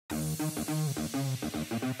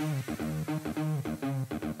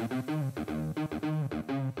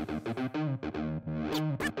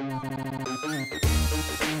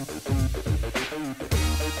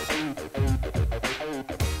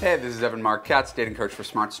Hey, this is Marc, Katz, dating coach for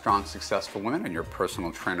smart, strong, successful women and your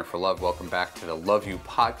personal trainer for love. Welcome back to the Love You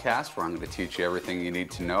podcast, where I'm going to teach you everything you need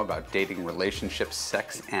to know about dating, relationships,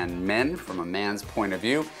 sex, and men from a man's point of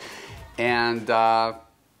view. And I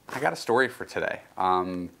got a story for today.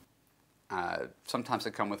 Sometimes I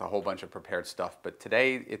come with a whole bunch of prepared stuff, but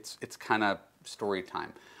today it's kind of story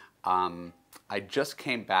time. I just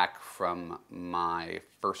came back from my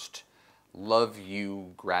first Love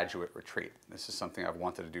You graduate retreat. This is something I've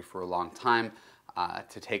wanted to do for a long time,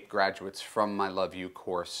 to take graduates from my Love You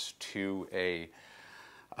course to a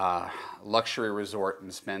luxury resort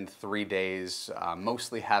and spend 3 days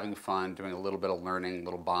mostly having fun, doing a little bit of learning, a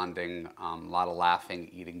little bonding, a lot of laughing,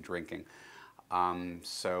 eating, drinking.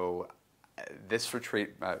 So this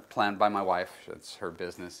retreat, planned by my wife, it's her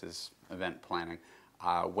business, is event planning,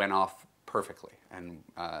 went off perfectly, and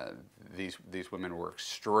these women were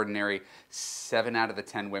extraordinary. 7 out of the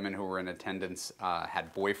 10 women who were in attendance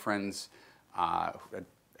had boyfriends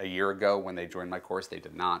a year ago when they joined my course. They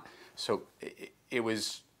did not. So it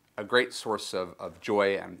was a great source of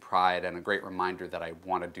joy and pride, and a great reminder that I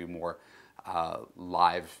want to do more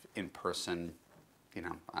live, in-person. You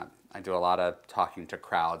know, I do a lot of talking to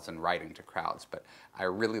crowds and writing to crowds, but I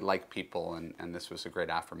really like people, and this was a great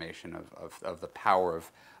affirmation of the power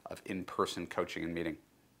of in-person coaching and meeting.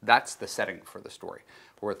 That's the setting for the story.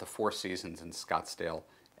 We're at the Four Seasons in Scottsdale,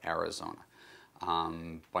 Arizona.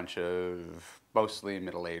 Bunch of mostly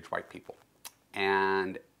middle-aged white people.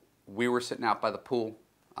 And we were sitting out by the pool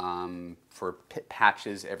for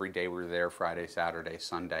patches every day. We were there Friday, Saturday,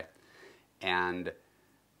 Sunday. And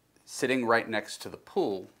sitting right next to the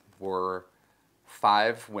pool were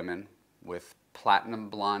 5 women with platinum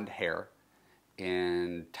blonde hair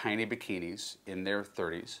in tiny bikinis in their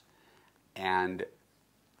 30s, and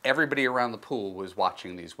everybody around the pool was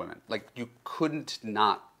watching these women. Like, you couldn't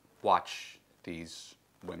not watch these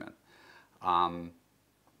women.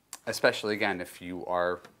 Especially, again, if you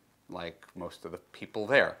are like most of the people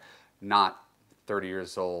there, not 30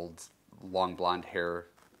 years old, long blonde hair,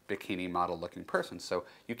 bikini model looking person. So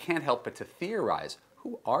you can't help but to theorize,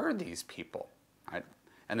 who are these people? Right?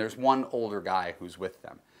 And there's one older guy who's with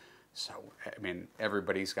them. So, I mean,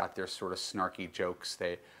 everybody's got their sort of snarky jokes.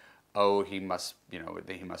 He must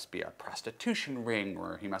be a prostitution ring,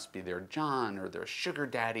 or he must be their John, or their sugar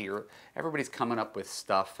daddy, or everybody's coming up with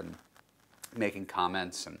stuff and making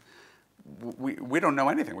comments, and we don't know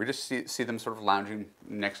anything. We just see them sort of lounging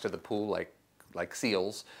next to the pool like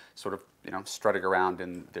seals, sort of, you know, strutting around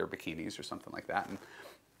in their bikinis or something like that.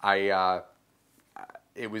 And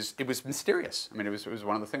it was mysterious. I mean, it was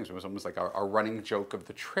one of the things. It was almost like a running joke of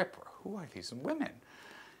the trip. Who are these women?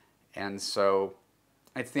 And so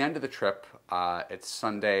it's the end of the trip. It's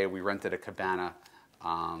Sunday. We rented a cabana.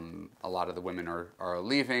 A lot of the women are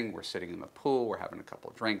leaving. We're sitting in the pool. We're having a couple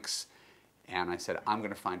of drinks. And I said, I'm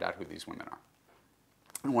going to find out who these women are.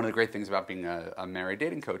 And one of the great things about being a married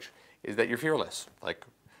dating coach is that you're fearless. Like,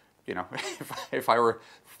 you know, if I were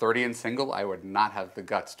 30 and single, I would not have the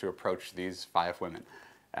guts to approach these 5 women.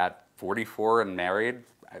 At 44 and married,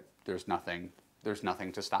 there's nothing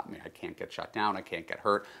to stop me. I can't get shut down. I can't get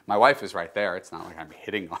hurt. My wife is right there. It's not like I'm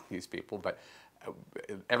hitting on these people, but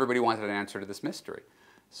everybody wanted an answer to this mystery.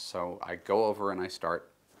 So I go over and I start.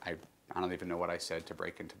 I don't even know what I said to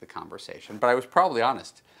break into the conversation, but I was probably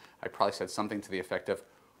honest. I probably said something to the effect of,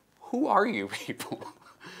 "Who are you people?"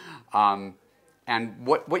 And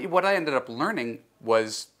what I ended up learning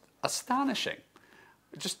was astonishing.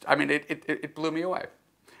 I mean, it blew me away.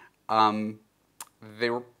 They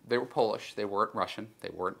were Polish. They weren't Russian. They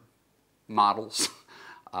weren't models.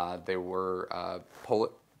 They were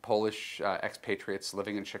Polish expatriates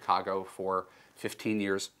living in Chicago for 15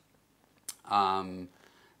 years.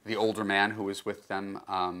 The older man who was with them,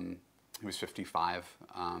 he was 55,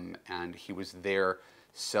 and he was there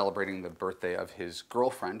celebrating the birthday of his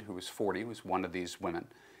girlfriend, who was 40, who was one of these women.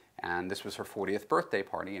 And this was her 40th birthday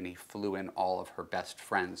party, and he flew in all of her best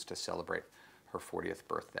friends to celebrate her 40th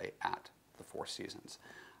birthday at the Four Seasons.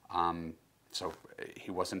 So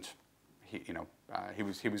he wasn't, he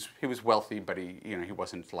was wealthy, but he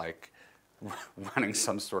wasn't like running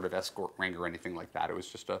some sort of escort ring or anything like that. It was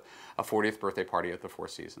just a 40th birthday party at the Four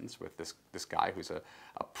Seasons with this guy who's a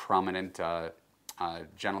prominent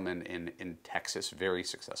gentleman in Texas, very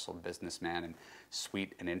successful businessman and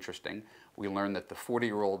sweet and interesting. We learned that the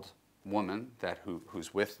 40-year-old woman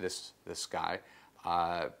who's with this guy,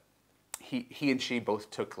 he and she both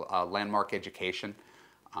took landmark education.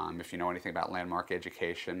 If you know anything about landmark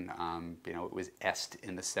education, it was EST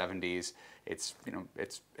in the 70s. It's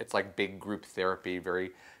like big group therapy,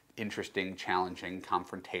 very interesting, challenging,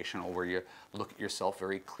 confrontational, where you look at yourself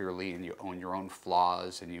very clearly and you own your own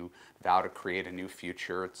flaws and you vow to create a new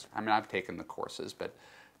future. I mean, I've taken the courses, but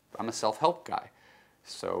I'm a self-help guy.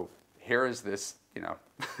 So here is this,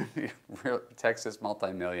 real Texas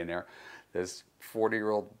multimillionaire, this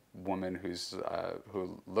 40-year-old woman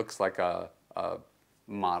who looks like a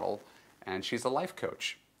model, and she's a life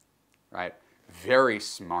coach, right? Very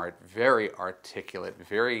smart, very articulate,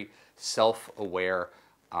 very self-aware,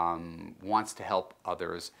 wants to help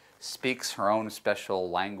others, speaks her own special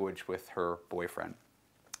language with her boyfriend.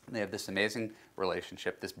 They have this amazing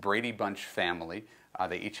relationship, this Brady Bunch family.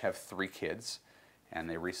 They each have 3 kids, and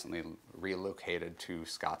they recently relocated to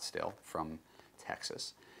Scottsdale from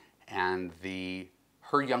Texas. And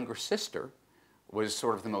her younger sister was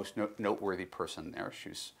sort of the most noteworthy person there.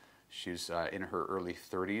 She's in her early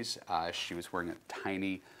 30s. She was wearing a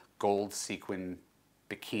tiny gold sequin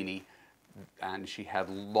bikini, and she had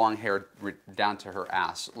long hair down to her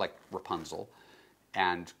ass, like Rapunzel.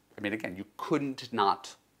 And I mean, again, you couldn't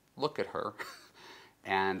not look at her.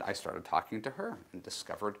 And I started talking to her and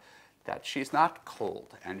discovered that she's not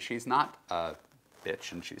cold, and she's not a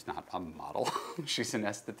bitch, and she's not a model. She's an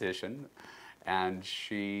esthetician, and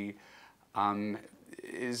she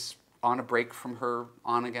is on a break from her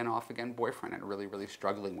on-again, off-again boyfriend and really, really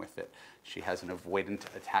struggling with it. She has an avoidant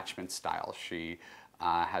attachment style. She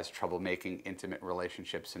has trouble making intimate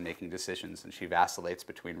relationships and making decisions, and she vacillates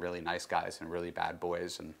between really nice guys and really bad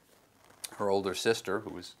boys. And her older sister, who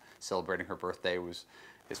was celebrating her birthday, is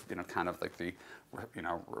kind of like the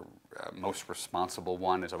most responsible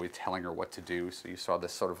one, is always telling her what to do. So you saw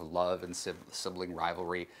this sort of love and sibling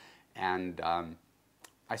rivalry. And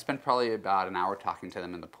I spent probably about an hour talking to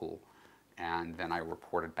them in the pool, and then I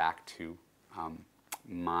reported back to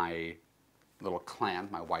my little clan,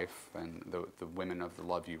 my wife and the women of the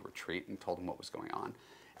Love You retreat, and told them what was going on.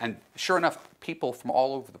 And sure enough, people from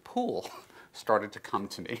all over the pool started to come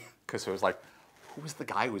to me, because it was like, who was the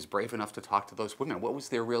guy who was brave enough to talk to those women? What was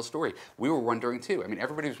their real story? We were wondering too. I mean,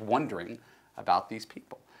 everybody was wondering about these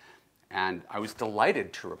people. And I was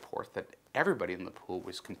delighted to report that everybody in the pool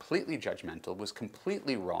was completely judgmental, was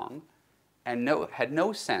completely wrong, and had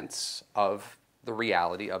no sense of the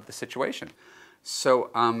reality of the situation. So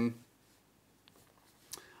I'm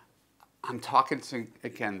talking to,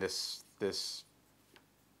 again, this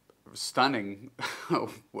stunning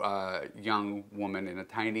young woman in a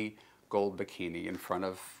tiny gold bikini in front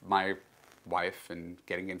of my wife, and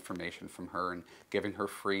getting information from her and giving her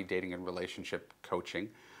free dating and relationship coaching,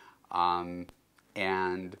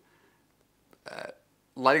 and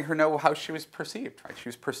letting her know how she was perceived. Right? She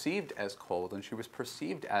was perceived as cold, and she was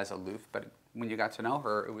perceived as aloof, but when you got to know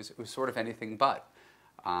her, it was sort of anything but.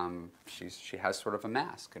 She has sort of a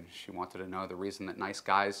mask, and she wanted to know the reason that nice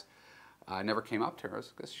guys never came up to her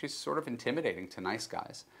is because she's sort of intimidating to nice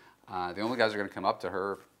guys. The only guys who are going to come up to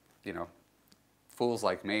her, fools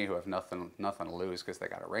like me who have nothing to lose because they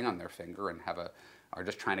got a ring on their finger and are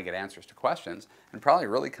just trying to get answers to questions, and probably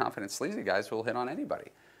really confident sleazy guys who will hit on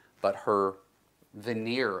anybody. But her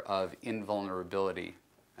veneer of invulnerability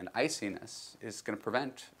and iciness is going to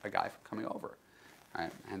prevent a guy from coming over,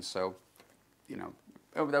 right? And so,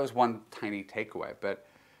 that was one tiny takeaway. But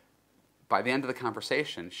by the end of the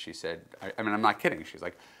conversation, she said, I mean, I'm not kidding. She's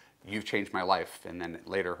like, "You've changed my life." And then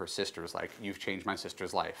later her sister was like, "You've changed my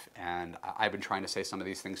sister's life." And I've been trying to say some of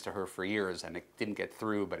these things to her for years, and it didn't get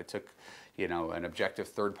through, but it took, an objective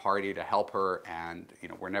third party to help her, and,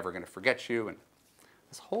 we're never going to forget you. And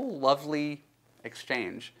this whole lovely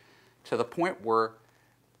exchange, to the point where,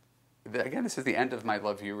 again, this is the end of my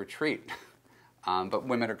Love You retreat. But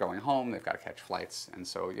women are going home, they've got to catch flights, and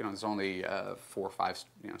so, there's only 4 or 5,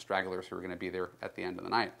 stragglers who are going to be there at the end of the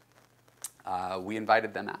night. We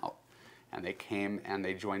invited them out, and they came and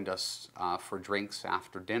they joined us for drinks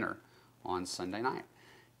after dinner on Sunday night.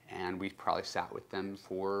 And we probably sat with them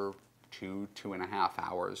for 2.5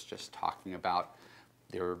 hours, just talking about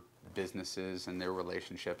their businesses and their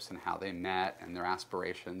relationships and how they met and their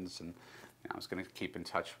aspirations. And I was going to keep in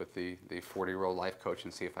touch with the 40-year-old life coach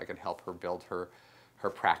and see if I could help her build her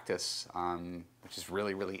practice, which is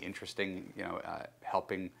really, really interesting,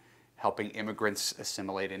 helping immigrants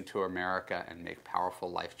assimilate into America and make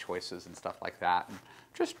powerful life choices and stuff like that. And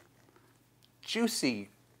just juicy,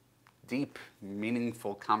 deep,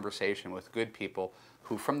 meaningful conversation with good people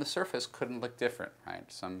who from the surface couldn't look different, right?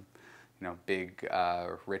 Some, big,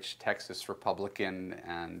 rich Texas Republican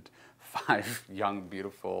and 5 young,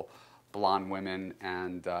 beautiful, blonde women,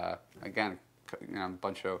 and again, a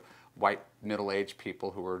bunch of white middle-aged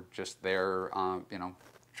people who were just there,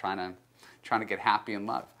 trying to get happy in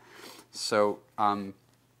love. So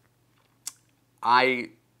I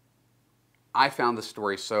I found the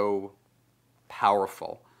story so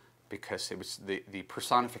powerful because it was the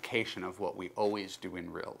personification of what we always do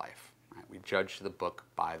in real life. Right? We judge the book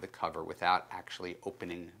by the cover without actually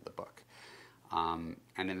opening the book. And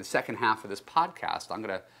in the second half of this podcast,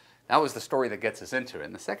 that was the story that gets us into it.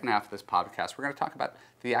 In the second half of this podcast, we're going to talk about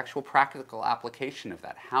the actual practical application of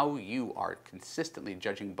that, how you are consistently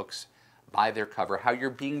judging books by their cover, how you're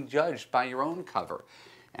being judged by your own cover,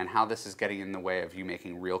 and how this is getting in the way of you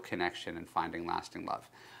making real connection and finding lasting love.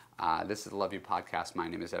 This is the Love You Podcast. My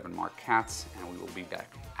name is Marc Katz, and we will be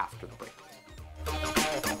back after the break.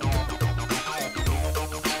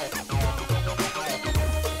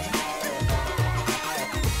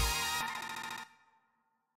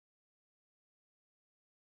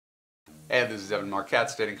 Hey, this is Marc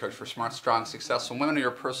Katz, dating coach for smart, strong, successful women, and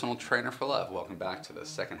your personal trainer for love. Welcome back to the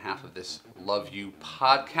second half of this Love You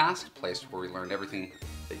Podcast, a place where we learn everything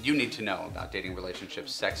that you need to know about dating,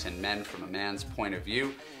 relationships, sex, and men from a man's point of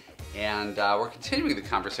view. And we're continuing the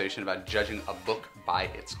conversation about judging a book by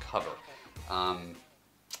its cover.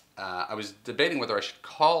 I was debating whether I should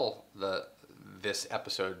call this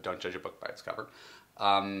episode "Don't Judge a Book by Its Cover,"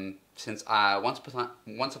 since once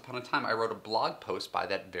upon a time I wrote a blog post by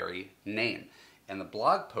that very name. And the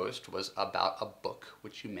blog post was about a book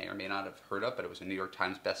which you may or may not have heard of, but it was a New York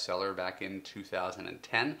Times bestseller back in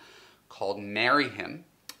 2010 called "Marry Him,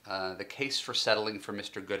 The Case for Settling for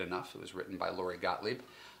Mr. Good Enough." It was written by Lori Gottlieb.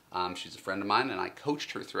 She's a friend of mine, and I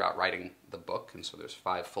coached her throughout writing the book, and so there's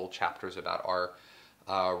 5 full chapters about our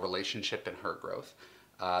relationship and her growth.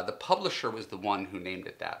 The publisher was the one who named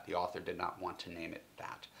it that. The author did not want to name it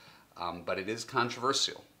that. But it is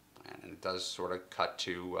controversial, and it does sort of cut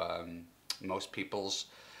to most people's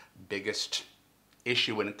biggest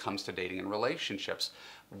issue when it comes to dating and relationships.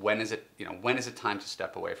 When is it time to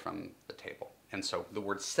step away from the table? And so the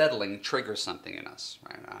word settling triggers something in us.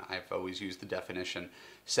 Right? I've always used the definition: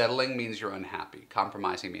 settling means you're unhappy.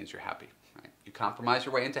 Compromising means you're happy. Right? You compromise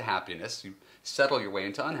your way into happiness. You settle your way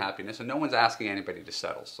into unhappiness, and no one's asking anybody to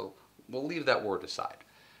settle. So we'll leave that word aside.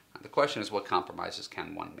 The question is, what compromises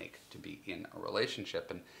can one make to be in a relationship?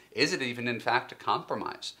 And is it even, in fact, a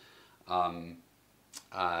compromise?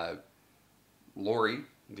 Lori,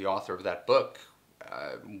 the author of that book,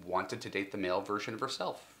 wanted to date the male version of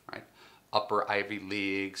herself, right? Upper Ivy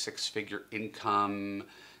League, 6-figure income,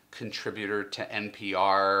 contributor to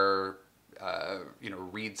NPR,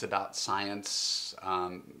 reads about science,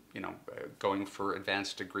 going for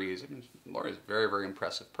advanced degrees. I mean, Lori's a very, very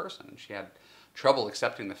impressive person, and she had trouble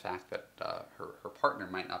accepting the fact that her partner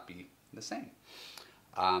might not be the same.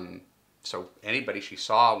 So anybody she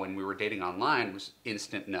saw when we were dating online was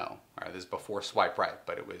instant no. All right, this is before swipe right,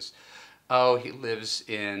 but it was, oh, he lives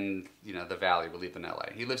in the Valley. We live in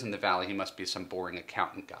LA. He lives in the Valley. He must be some boring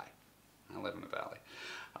accountant guy. I live in the Valley.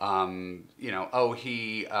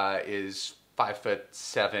 He is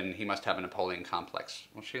 5'7". He must have a Napoleon complex.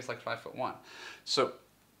 Well, she is like 5'1". So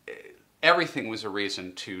everything was a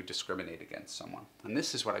reason to discriminate against someone. And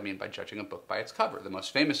this is what I mean by judging a book by its cover. The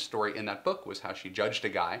most famous story in that book was how she judged a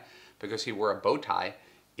guy because he wore a bow tie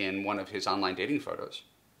in one of his online dating photos.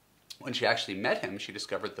 When she actually met him, she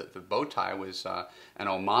discovered that the bow tie was an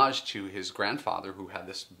homage to his grandfather, who had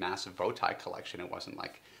this massive bow tie collection. It wasn't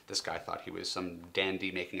like this guy thought he was some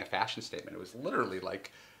dandy making a fashion statement. It was literally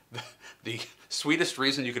like the sweetest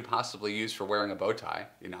reason you could possibly use for wearing a bow tie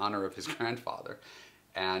in honor of his grandfather.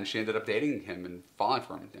 And she ended up dating him and falling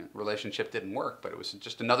for him. The relationship didn't work, but it was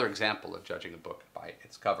just another example of judging a book by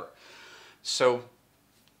its cover. So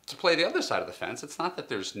to play the other side of the fence, it's not that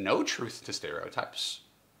there's no truth to stereotypes.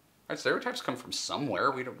 Right? Stereotypes come from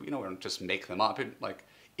somewhere. We don't just make them up. Like,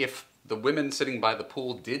 if the women sitting by the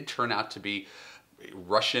pool did turn out to be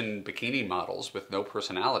Russian bikini models with no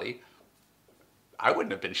personality, I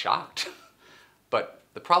wouldn't have been shocked. But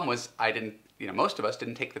the problem was most of us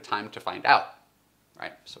didn't take the time to find out.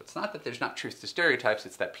 Right? So it's not that there's not truth to stereotypes,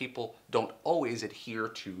 it's that people don't always adhere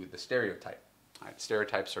to the stereotype. Right?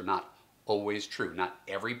 Stereotypes are not always true. Not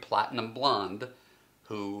every platinum blonde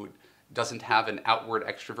who doesn't have an outward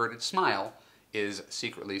extroverted smile is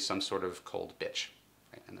secretly some sort of cold bitch.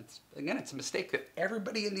 Right? And it's a mistake that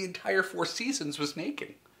everybody in the entire 4 seasons was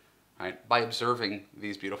making, right, by observing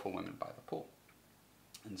these beautiful women by the pool.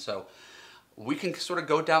 And so we can sort of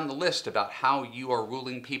go down the list about how you are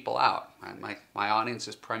ruling people out. Right? My audience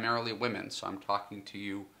is primarily women, so I'm talking to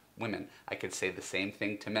you women. I could say the same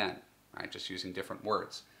thing to men, right? Just using different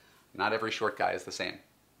words. Not every short guy is the same.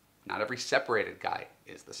 Not every separated guy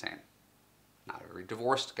is the same. Not every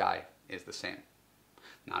divorced guy is the same.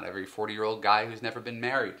 Not every 40-year-old guy who's never been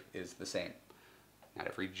married is the same. Not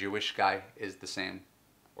every Jewish guy is the same,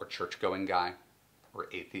 or church-going guy, or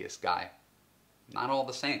atheist guy. not all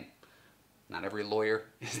the same. Not every lawyer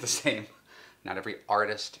is the same. Not every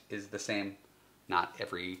artist is the same. Not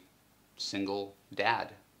every single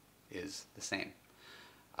dad is the same.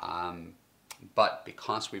 But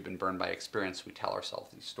because we've been burned by experience, we tell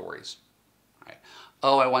ourselves these stories. Right?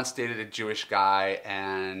 Oh, I once dated a Jewish guy,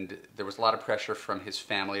 and there was a lot of pressure from his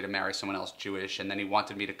family to marry someone else Jewish, and then he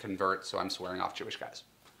wanted me to convert, so I'm swearing off Jewish guys.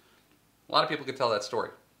 A lot of people could tell that story.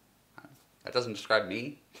 Right? That doesn't describe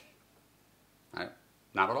me. Right?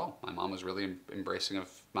 Not at all. My mom was really embracing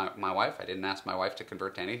of my wife. I didn't ask my wife to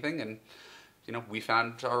convert to anything, and we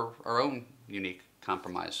found our own unique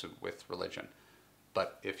compromise with religion.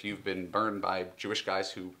 But if you've been burned by Jewish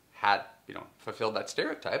guys who had, fulfilled that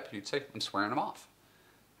stereotype, you'd say, I'm swearing them off.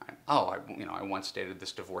 Right? Oh, I once dated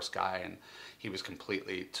this divorced guy, and he was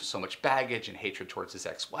completely so much baggage and hatred towards his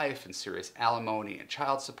ex-wife, and serious alimony and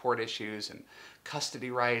child support issues and custody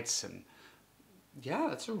rights. And yeah,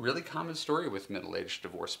 that's a really common story with middle-aged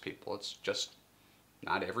divorced people. It's just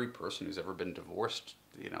not every person who's ever been divorced,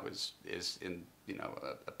 is in,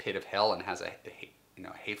 a pit of hell and has a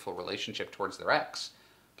hateful relationship towards their ex.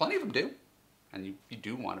 Plenty of them do. And you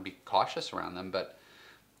do want to be cautious around them, but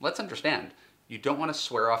let's understand, you don't want to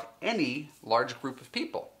swear off any large group of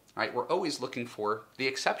people, right? We're always looking for the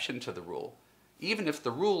exception to the rule, even if the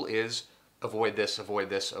rule is avoid this, avoid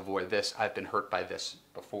this, avoid this. I've been hurt by this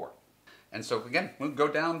before. And so again, we'll go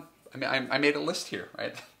down. I made a list here,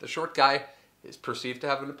 right? The short guy is perceived to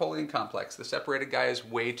have a Napoleon complex. The separated guy is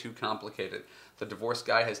way too complicated. The divorced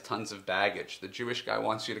guy has tons of baggage. The Jewish guy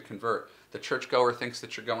wants you to convert. The churchgoer thinks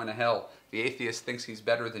that you're going to hell. The atheist thinks he's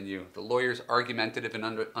better than you. The lawyer's argumentative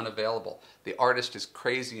and unavailable. The artist is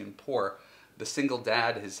crazy and poor. The single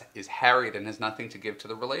dad is harried and has nothing to give to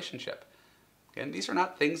the relationship. And these are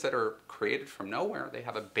not things that are created from nowhere. They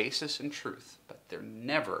have a basis in truth, but they're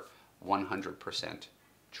never 100%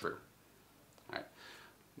 true. All right.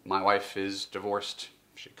 My wife is divorced.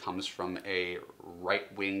 She comes from a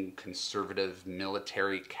right-wing, conservative,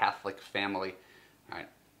 military, Catholic family. All right.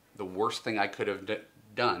 The worst thing I could have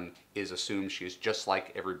done is assume she is just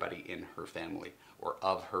like everybody in her family, or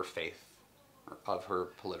of her faith, or of her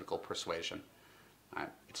political persuasion. All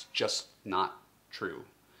right. It's just not true.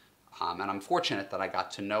 And I'm fortunate that I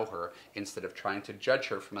got to know her instead of trying to judge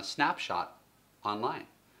her from a snapshot online.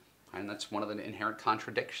 And that's one of the inherent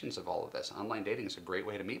contradictions of all of this. Online dating is a great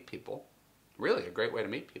way to meet people. Really a great way to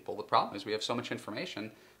meet people. The problem is we have so much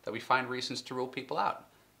information that we find reasons to rule people out.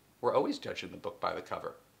 We're always judging the book by the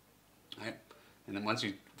cover. Right? And then once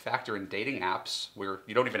you factor in dating apps where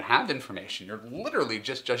you don't even have information, you're literally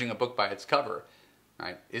just judging a book by its cover.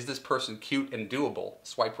 Right? Is this person cute and doable?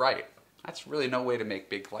 Swipe right. That's really no way to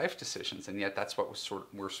make big life decisions, and yet that's what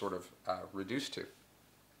we're sort of reduced to.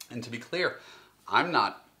 And to be clear, I'm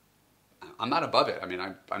not above it. I mean,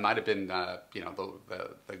 I might have been, the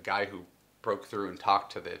guy who broke through and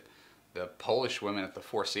talked to the Polish women at the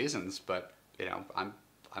Four Seasons, but I'm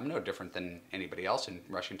no different than anybody else in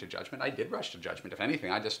rushing to judgment. I did rush to judgment. If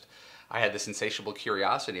anything, I had this insatiable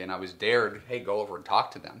curiosity, and I was dared, hey, go over and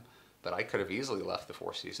talk to them. But I could have easily left the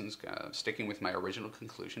Four Seasons, sticking with my original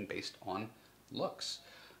conclusion based on looks.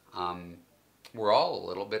 We're all a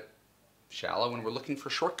little bit shallow, and we're looking for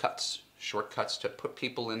shortcuts to put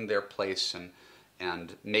people in their place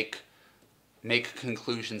and make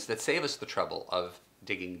conclusions that save us the trouble of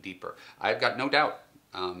digging deeper. I've got no doubt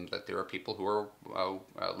that there are people who are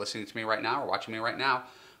listening to me right now or watching me right now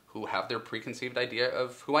who have their preconceived idea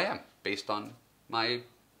of who I am based on my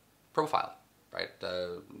profile. Right,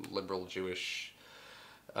 liberal, Jewish,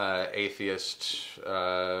 atheist,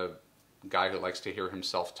 guy who likes to hear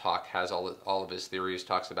himself talk, has all of his theories,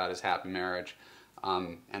 talks about his happy marriage,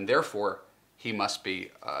 and therefore he must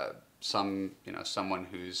be someone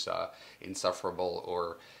who's insufferable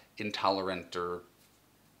or intolerant, or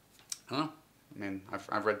I don't know. I mean,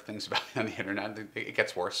 I've read things about it on the internet. It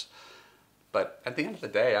gets worse, but at the end of the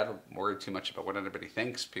day, I don't worry too much about what anybody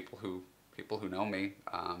thinks. People who know me.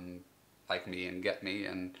 Like me and get me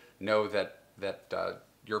and know that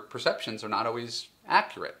your perceptions are not always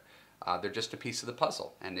accurate. They're just a piece of the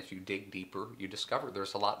puzzle. And if you dig deeper, you discover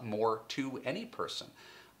there's a lot more to any person.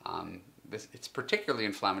 It's particularly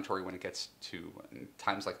inflammatory when it gets to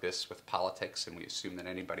times like this with politics, and we assume that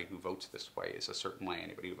anybody who votes this way is a certain way,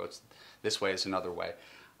 anybody who votes this way is another way.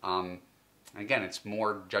 Again, it's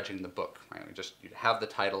more judging the book. Right? You have the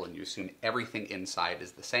title and you assume everything inside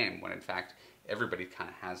is the same, when in fact everybody kind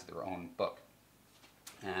of has their own book.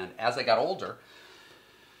 And as I got older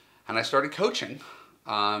and I started coaching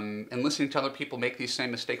and listening to other people make these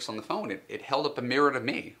same mistakes on the phone, it held up a mirror to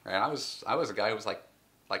me. Right? I was a guy who was like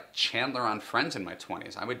like Chandler on Friends in my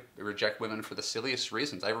 20s. I would reject women for the silliest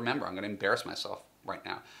reasons. I remember, I'm going to embarrass myself right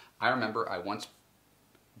now. I remember I once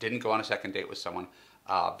didn't go on a second date with someone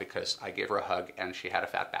because I gave her a hug and she had a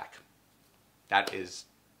fat back. That is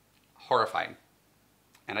horrifying.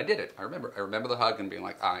 And I did it. I remember the hug and being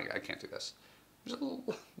like, I can't do this. She was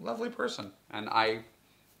a lovely person. And I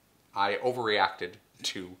overreacted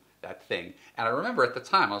to that thing. And I remember at the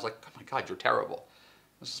time, I was like, oh my God, you're terrible.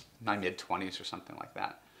 It was my mid-20s or something like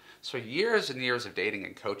that. So years and years of dating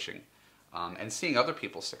and coaching and seeing other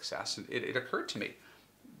people's success, it occurred to me,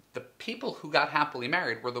 the people who got happily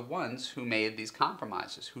married were the ones who made these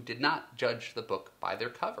compromises, who did not judge the book by their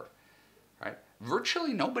cover. Right?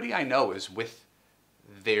 Virtually nobody I know is with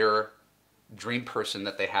their dream person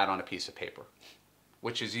that they had on a piece of paper,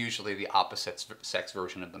 which is usually the opposite sex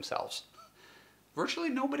version of themselves. Virtually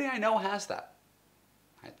nobody I know has that.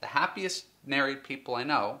 Right? The happiest married people I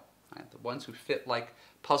know, right, the ones who fit like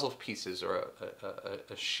puzzle pieces or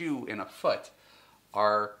a shoe in a foot,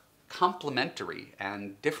 are complementary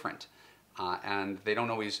and different. And they don't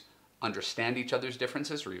always understand each other's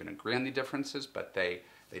differences or even agree on the differences, but they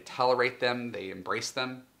tolerate them, they embrace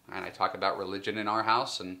them. And I talk about religion in our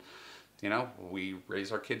house, and you know, we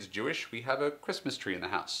raise our kids Jewish, we have a Christmas tree in the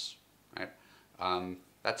house, right?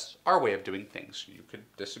 That's our way of doing things. You could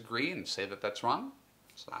disagree and say that that's wrong.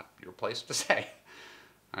 It's not your place to say,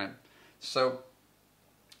 right? So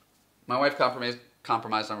my wife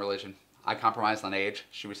compromised on religion. I compromised on age.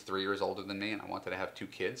 She was 3 years older than me, and I wanted to have 2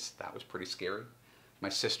 kids. That was pretty scary. My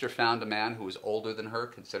sister found a man who was older than her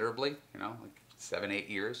considerably, you know, like 7, 8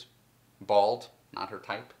 years, bald, not her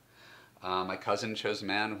type. My cousin chose a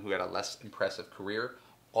man who had a less impressive career.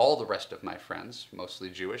 All the rest of my friends,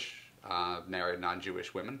 mostly Jewish, married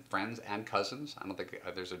non-Jewish women, friends and cousins. I don't think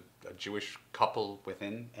there's a Jewish couple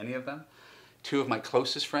within any of them. 2 of my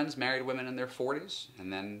closest friends married women in their 40s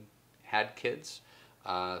and then had kids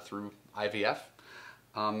through IVF.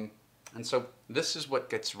 And so this is what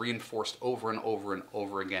gets reinforced over and over and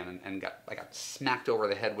over again, and I got smacked over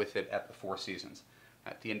the head with it at the Four Seasons.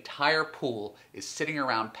 The entire pool is sitting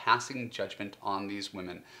around passing judgment on these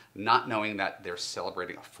women, not knowing that they're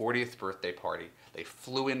celebrating a 40th birthday party. They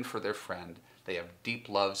flew in for their friend. They have deep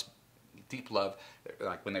love.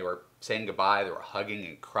 Like when they were saying goodbye, they were hugging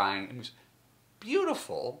and crying. It was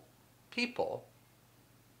beautiful people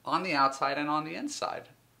on the outside and on the inside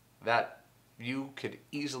that you could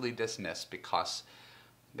easily dismiss because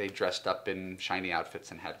they dressed up in shiny outfits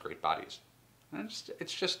and had great bodies. And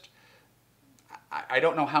it's just I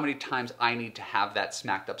don't know how many times I need to have that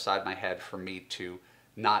smacked upside my head for me to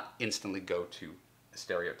not instantly go to a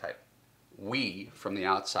stereotype. We, from the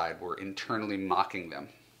outside, were internally mocking them.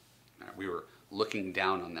 We were looking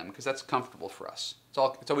down on them because that's comfortable for us.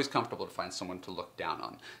 It's always comfortable to find someone to look down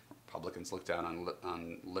on. Republicans look down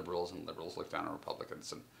on liberals, and liberals look down on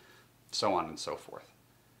Republicans, and so on and so forth.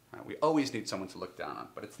 We always need someone to look down on,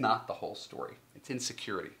 but it's not the whole story. It's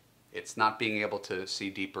insecurity. It's not being able to see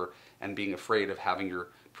deeper and being afraid of having your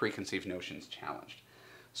preconceived notions challenged.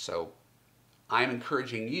 So I'm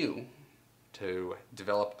encouraging you to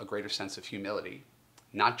develop a greater sense of humility,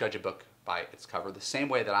 not judge a book by its cover, the same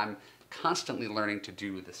way that I'm constantly learning to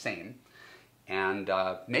do the same. And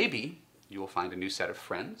maybe you will find a new set of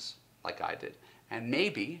friends, like I did, and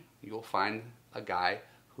maybe you'll find a guy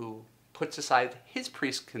who puts aside his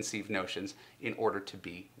preconceived notions in order to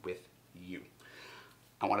be with you.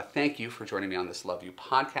 I want to thank you for joining me on this Love You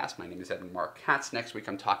podcast. My name is Marc Katz. Next week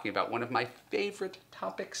I'm talking about one of my favorite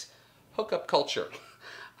topics, hookup culture,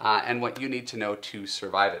 and what you need to know to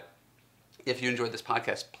survive it. If you enjoyed this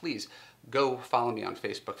podcast, please go follow me on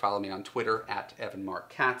Facebook, follow me on Twitter at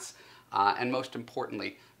Marc Katz, and most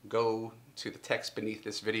importantly, go to the text beneath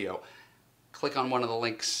this video, click on one of the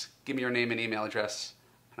links, give me your name and email address,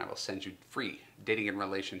 and I will send you free dating and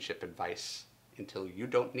relationship advice until you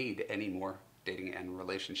don't need any more dating and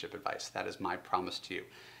relationship advice. That is my promise to you.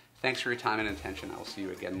 Thanks for your time and attention. I will see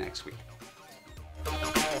you again next week.